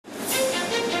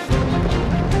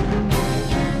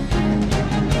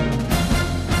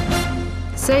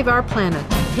save our planet.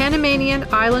 Panamanian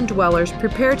island dwellers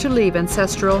prepare to leave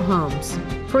ancestral homes.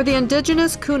 For the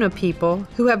indigenous Kuna people,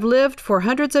 who have lived for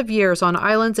hundreds of years on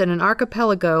islands in an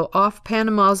archipelago off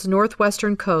Panama's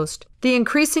northwestern coast, the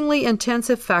increasingly intense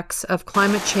effects of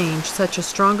climate change, such as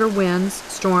stronger winds,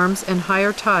 storms, and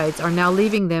higher tides, are now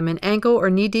leaving them in ankle or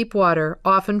knee-deep water,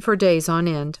 often for days on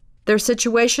end. Their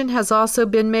situation has also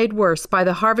been made worse by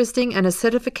the harvesting and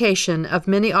acidification of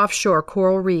many offshore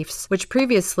coral reefs, which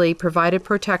previously provided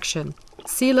protection.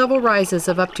 Sea level rises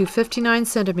of up to 59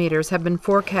 centimeters have been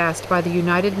forecast by the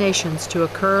United Nations to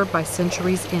occur by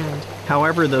century's end.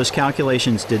 However, those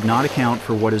calculations did not account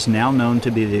for what is now known to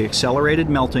be the accelerated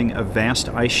melting of vast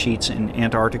ice sheets in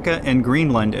Antarctica and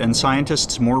Greenland, and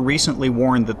scientists more recently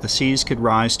warned that the seas could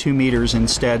rise 2 meters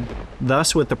instead.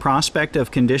 Thus, with the prospect of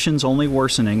conditions only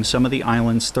worsening, some of the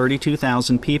island's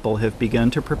 32,000 people have begun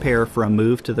to prepare for a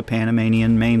move to the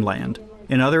Panamanian mainland.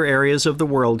 In other areas of the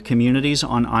world, communities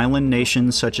on island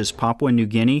nations such as Papua New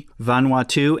Guinea,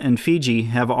 Vanuatu, and Fiji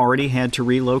have already had to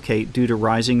relocate due to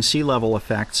rising sea level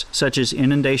effects, such as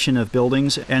inundation of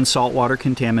buildings and saltwater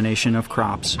contamination of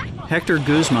crops. Hector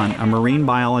Guzman, a marine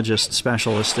biologist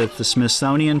specialist at the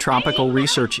Smithsonian Tropical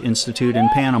Research Institute in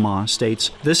Panama,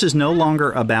 states, "This is no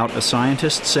longer about a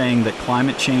scientist saying that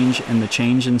climate change and the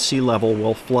change in sea level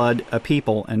will flood a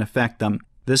people and affect them.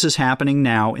 This is happening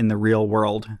now in the real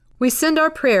world." We send our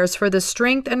prayers for the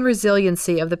strength and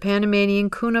resiliency of the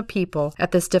Panamanian Kuna people at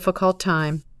this difficult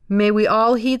time. May we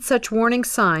all heed such warning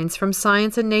signs from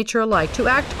science and nature alike to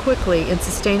act quickly in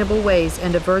sustainable ways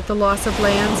and avert the loss of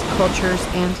lands, cultures,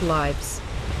 and lives.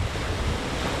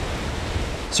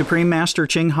 Supreme Master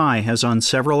Ching Hai has on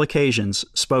several occasions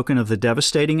spoken of the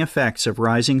devastating effects of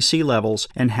rising sea levels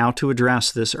and how to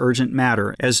address this urgent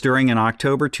matter, as during an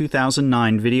October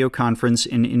 2009 video conference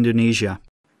in Indonesia.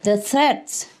 The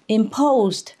threats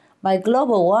imposed by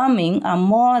global warming are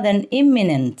more than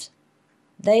imminent.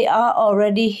 They are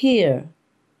already here.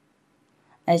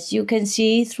 As you can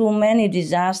see through many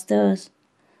disasters,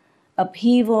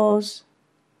 upheavals,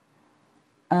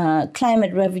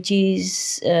 climate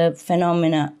refugees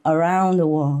phenomena around the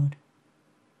world.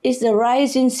 It's the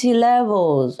rise in sea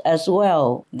levels as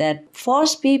well that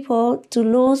force people to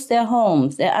lose their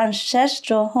homes, their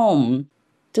ancestral home,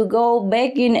 to go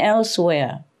back in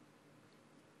elsewhere.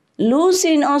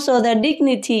 Losing also their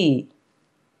dignity,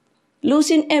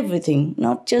 losing everything,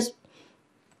 not just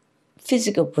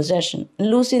physical possession,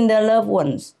 losing their loved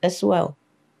ones as well.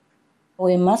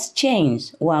 We must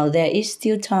change while there is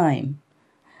still time.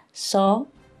 So,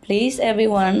 please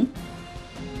everyone,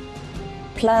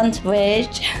 plant veg,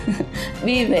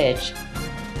 be veg.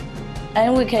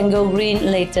 And we can go green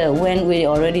later when we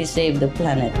already saved the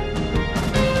planet.